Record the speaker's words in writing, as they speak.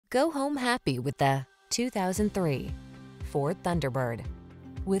Go home happy with the 2003 Ford Thunderbird.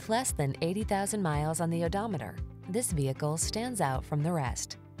 With less than 80,000 miles on the odometer, this vehicle stands out from the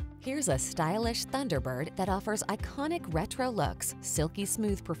rest. Here's a stylish Thunderbird that offers iconic retro looks, silky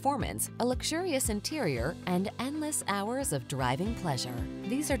smooth performance, a luxurious interior, and endless hours of driving pleasure.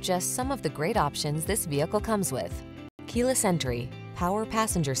 These are just some of the great options this vehicle comes with: keyless entry, power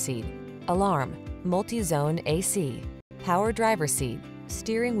passenger seat, alarm, multi-zone AC, power driver seat,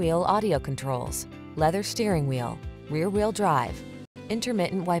 steering wheel audio controls, leather steering wheel, rear-wheel drive,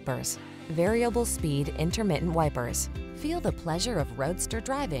 intermittent wipers, variable speed intermittent wipers. Feel the pleasure of roadster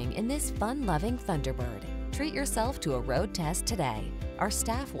driving in this fun-loving Thunderbird. Treat yourself to a road test today. Our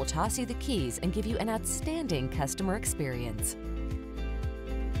staff will toss you the keys and give you an outstanding customer experience.